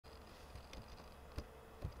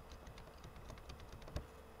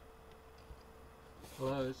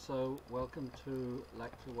Hello, so welcome to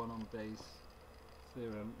lecture 1 on Bayes'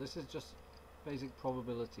 theorem. This is just basic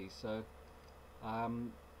probability, so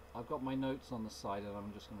I've got my notes on the side and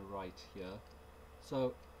I'm just going to write here.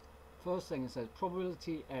 So first thing it says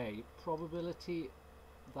probability A, probability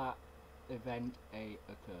that event A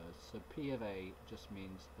occurs. So P of A just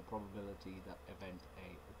means the probability that event A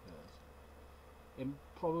occurs. In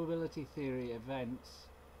probability theory, events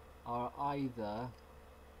are either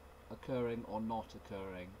occurring or not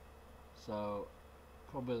occurring, so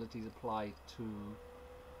probabilities apply to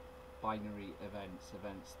binary events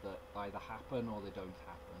that either happen or they don't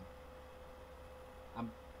happen,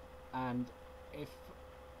 and if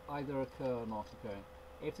either occur or not occurring,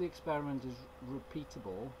 if the experiment is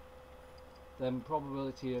repeatable, then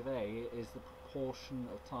probability of A is the proportion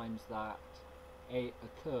of times that A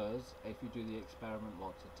occurs if you do the experiment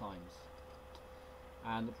lots of times,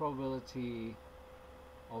 and the probability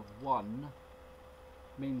of 1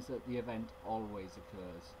 means that the event always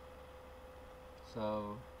occurs.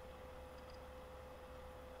 So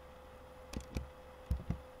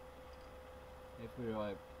if we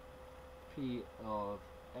write P of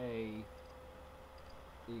A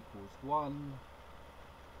equals 1,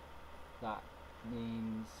 that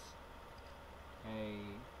means A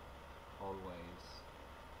always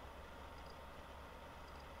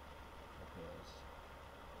occurs,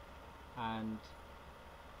 and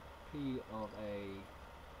P of A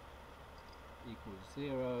equals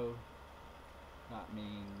 0, that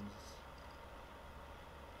means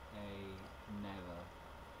A never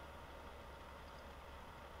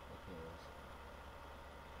occurs.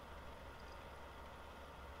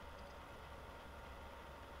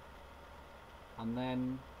 And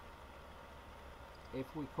then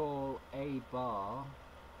if we call A bar,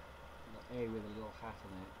 A with a little hat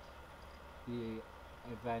on it,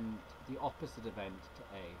 the opposite event to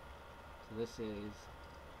A. So this is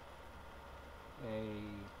A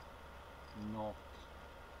not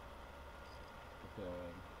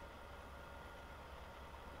occurring.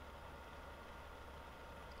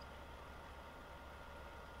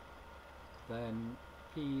 Then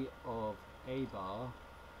P of A bar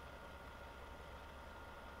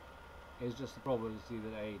is just the probability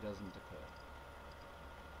that A doesn't occur.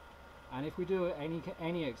 And if we do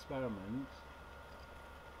any experiment,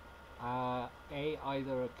 A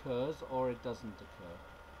either occurs or it doesn't occur.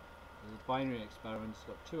 The binary experiment's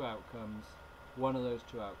got two outcomes. One of those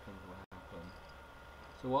two outcomes will happen.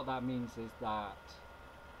 So what that means is that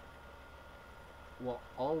what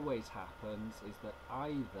always happens is that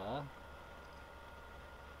either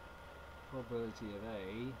probability of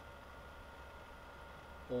A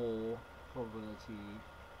or probability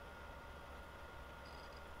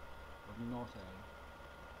of not A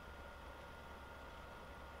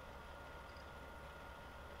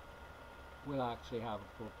will actually have a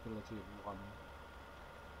probability of 1,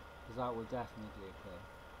 because that will definitely occur.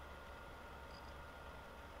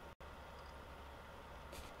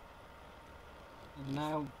 And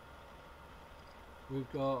now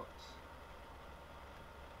we've got,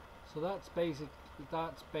 so that's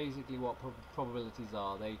basically what probabilities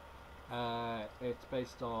are. It's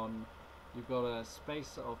based on, you've got a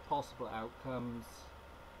space of possible outcomes,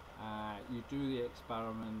 you do the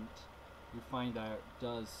experiment, you find out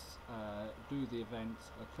do the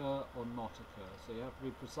events occur or not occur. So you have to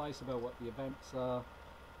be precise about what the events are,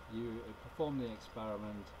 you perform the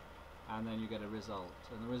experiment, and then you get a result.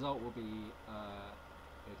 And the result will be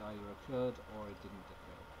it either occurred or it didn't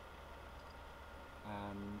occur.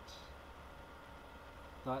 And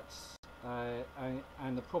that's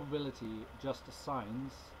and the probability just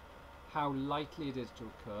assigns how likely it is to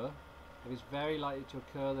occur. If it's very likely to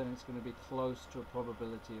occur, then it's going to be close to a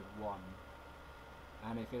probability of 1.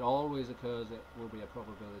 And if it always occurs, it will be a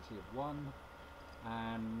probability of 1.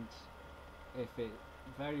 And if it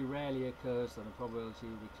very rarely occurs, then the probability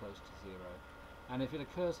will be close to 0. And if it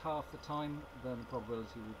occurs half the time, then the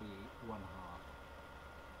probability will be 1/2.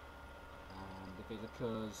 And if it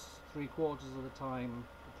occurs 3/4 of the time,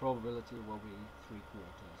 the probability will be 3/4.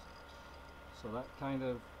 So that kind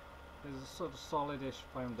of is a sort of solidish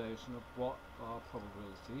foundation of what are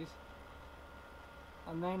probabilities.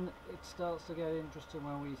 And then it starts to get interesting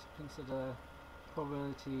when we consider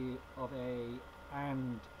probability of A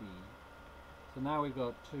and B. So now we've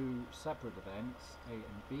got two separate events, A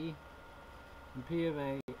and B. And P of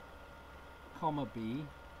A comma B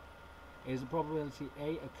is the probability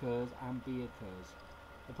A occurs and B occurs.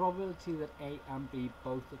 The probability that A and B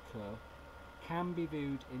both occur can be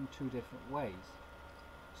viewed in two different ways.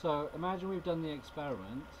 So imagine we've done the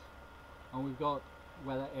experiment and we've got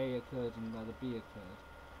whether A occurred and whether B occurred,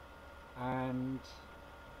 and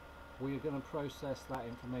we're going to process that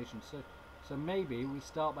information. So maybe we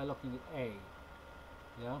start by looking at A.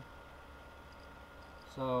 Yeah.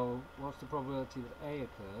 So what's the probability that A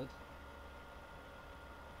occurred?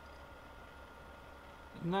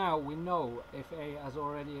 Now we know if A has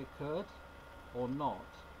already occurred or not.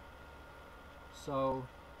 So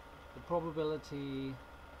the probability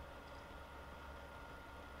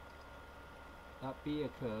that B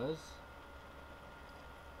occurs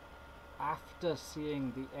after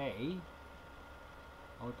seeing the A,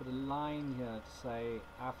 I will put a line here to say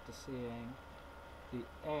after seeing the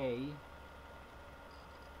A,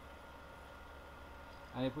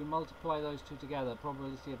 and if we multiply those two together,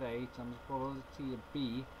 probability of A times probability of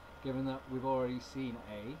B, given that we've already seen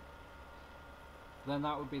A, then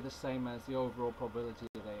that would be the same as the overall probability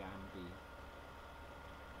of A and B.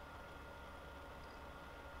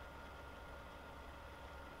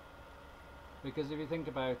 Because if you think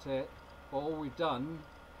about it, all we've done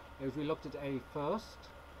is we looked at A first,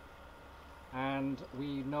 and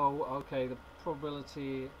we know, okay, the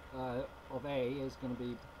probability of A is going to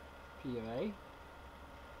be P of A,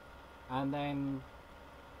 and then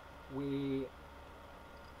we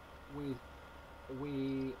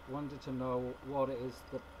wanted to know what is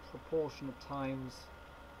the proportion of times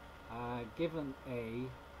given A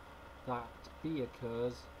that B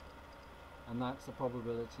occurs, and that's the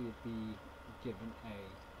probability of B given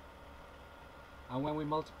A. And when we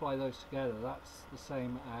multiply those together, that's the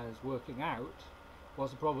same as working out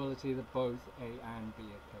what's the probability that both A and B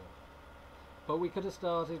occur. But we could have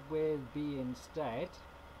started with B instead,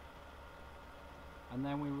 and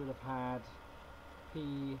then we would have had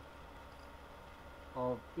P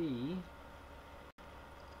of B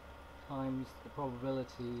times the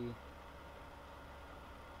probability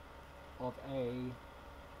of A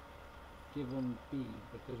given B,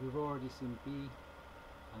 because we've already seen B,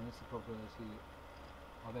 and it's the probability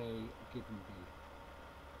of A given B.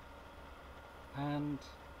 And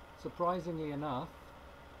surprisingly enough,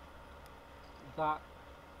 that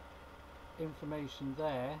information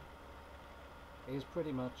there is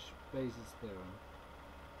pretty much Bayes' theorem.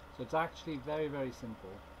 So it's actually very, very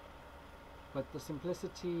simple. But the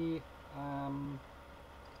simplicity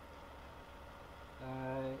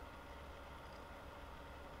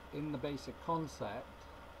in the basic concept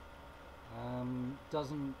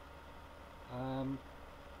doesn't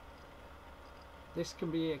this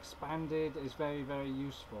can be expanded, is very, very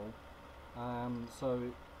useful. So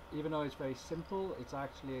even though it's very simple, it's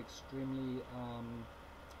actually extremely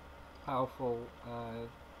powerful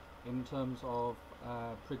in terms of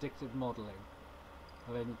predictive modeling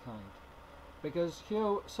of any kind. Because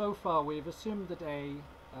here, so far, we've assumed that A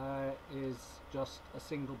is just a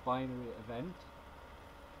single binary event,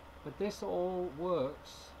 but this all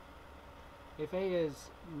works if A is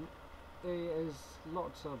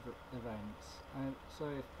lots of events, and so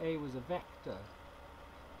if A was a vector,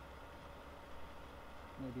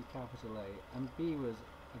 maybe capital A, and B was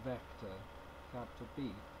a vector, capital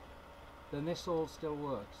B, then this all still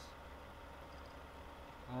works.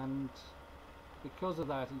 And because of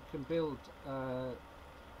that, you can build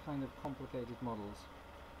kind of complicated models.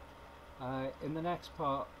 In the next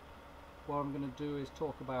part, what I'm going to do is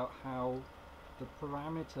talk about how the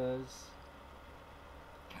parameters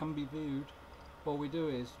can be viewed. What we do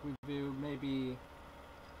is we view, maybe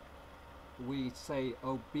we say,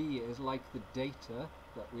 oh, B is like the data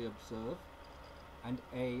that we observe, and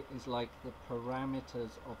A is like the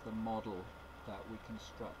parameters of the model that we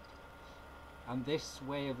construct. And this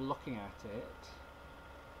way of looking at it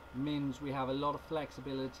means we have a lot of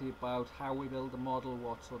flexibility about how we build the model,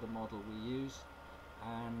 what sort of model we use,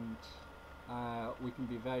 and we can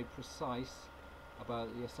be very precise about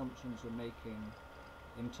the assumptions we're making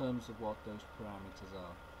in terms of what those parameters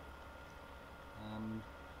are.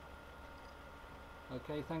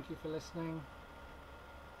 Okay, thank you for listening.